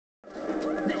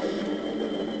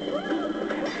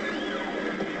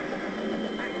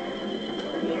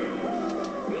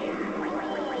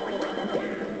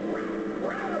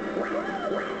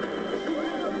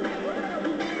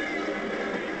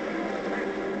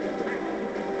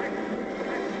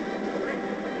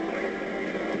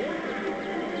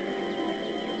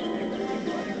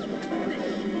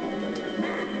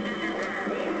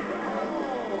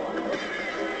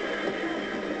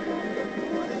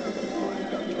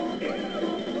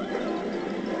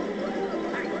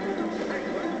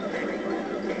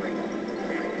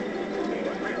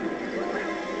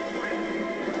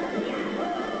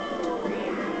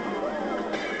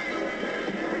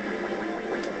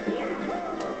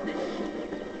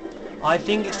I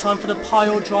think it's time for the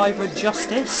pile driver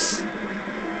justice.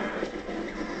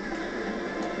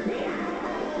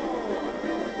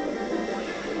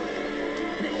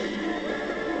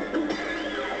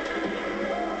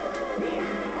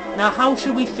 Now, how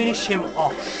should we finish him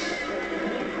off?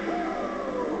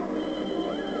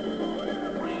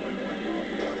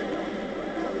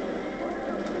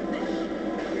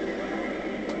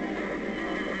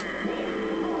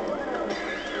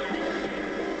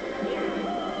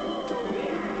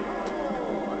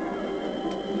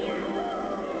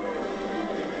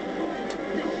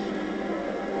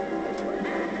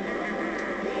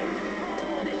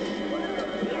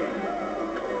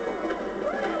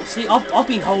 See, I've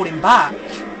been holding back.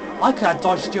 I could have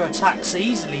dodged your attacks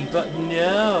easily, but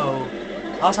no.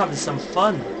 I was having some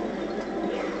fun.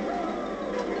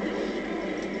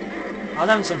 I was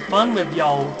having some fun with your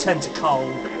old tentacle,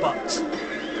 but...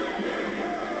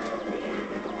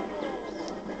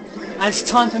 And it's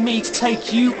time for me to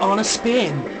take you on a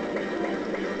spin.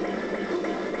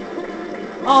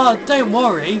 Oh, don't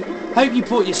worry. Hope you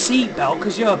brought your seatbelt,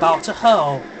 because you're about to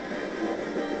hurl.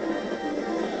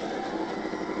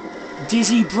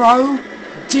 Dizzy bro?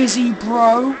 Dizzy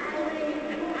bro?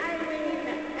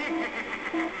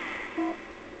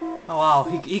 Oh wow,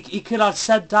 he could have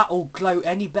said that or gloat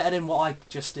any better than what I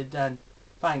just did then.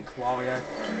 Thank Wario.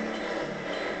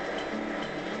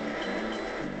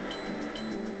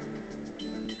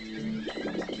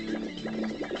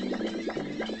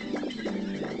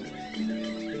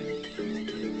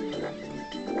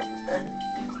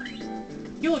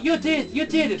 You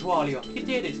did it, Wario. You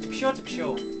did it. To be sure, to be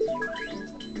sure.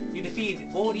 You defeated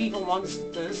all the evil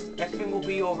monsters. Everything will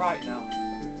be alright now.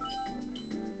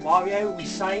 Wario, we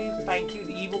say thank you.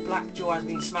 The evil black jaw has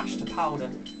been smashed to powder.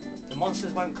 The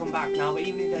monsters won't come back now, but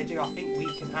even if they do, I think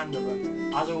we can handle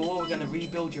them. As a reward, we're going to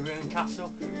rebuild your ruined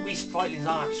castle. We Sprightlings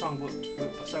aren't strong,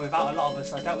 so without a lot of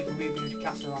us, I doubt we can rebuild your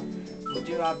castle. We'll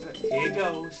do our bit. Here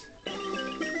goes.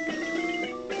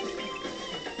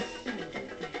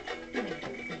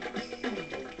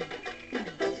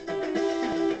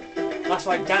 That's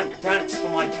right, dance for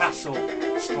my castle,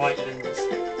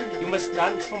 Sprightlings. You must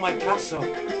dance for my castle.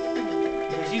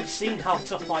 Because you've seen how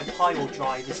tough my pile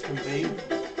drivers can be.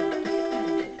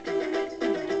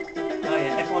 Oh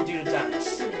yeah, everyone do the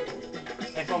dance.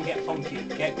 Everyone get funky,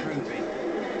 get groovy.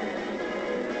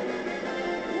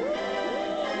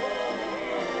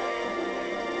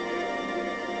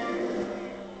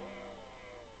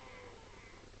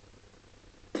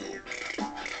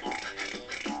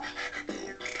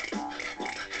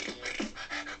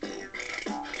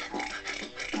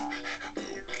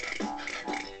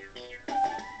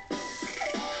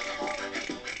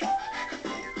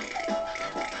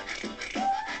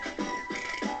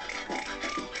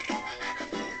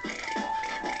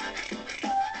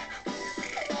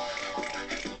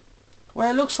 Well,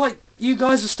 it looks like you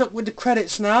guys are stuck with the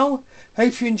credits now.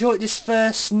 Hope you enjoyed this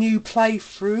first new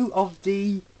playthrough of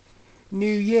the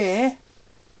new year.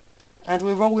 And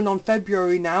we're rolling on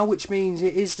February now, which means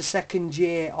it is the second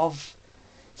year of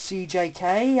CJK.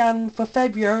 And for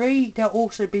February, there'll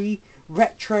also be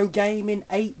Retro Gaming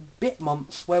 8-bit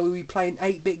month, where we'll be playing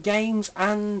 8-bit games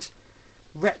and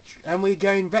we're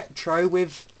going retro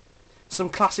with some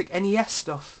classic NES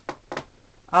stuff,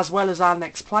 as well as our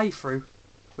next playthrough,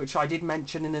 which I did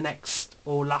mention in the next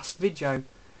or last video.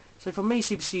 So from me,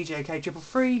 Super CJK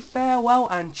 333, farewell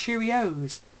and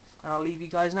cheerios. And I'll leave you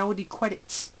guys now with the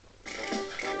credits.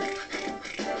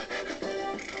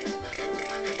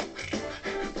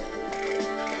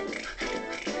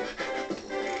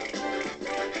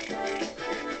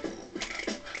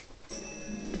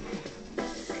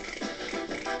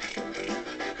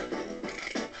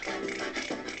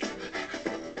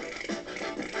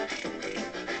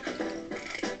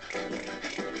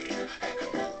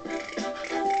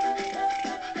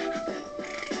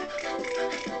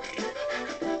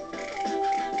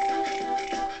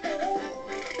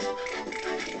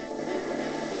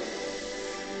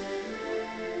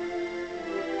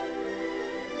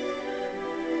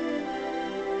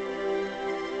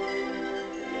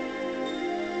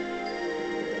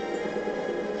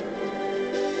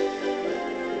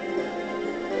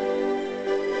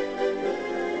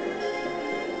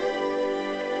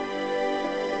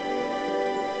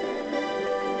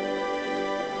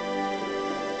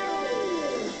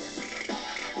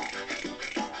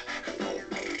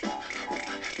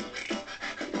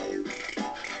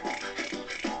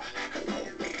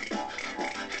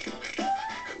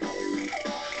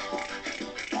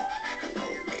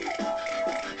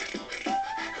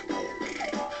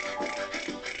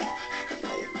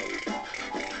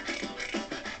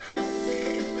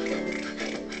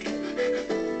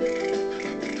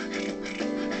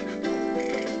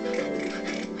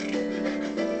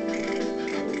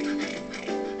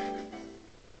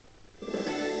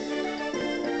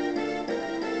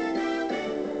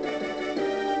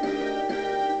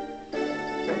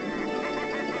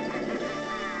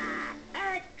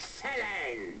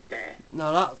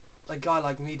 Now that a guy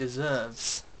like me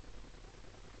deserves.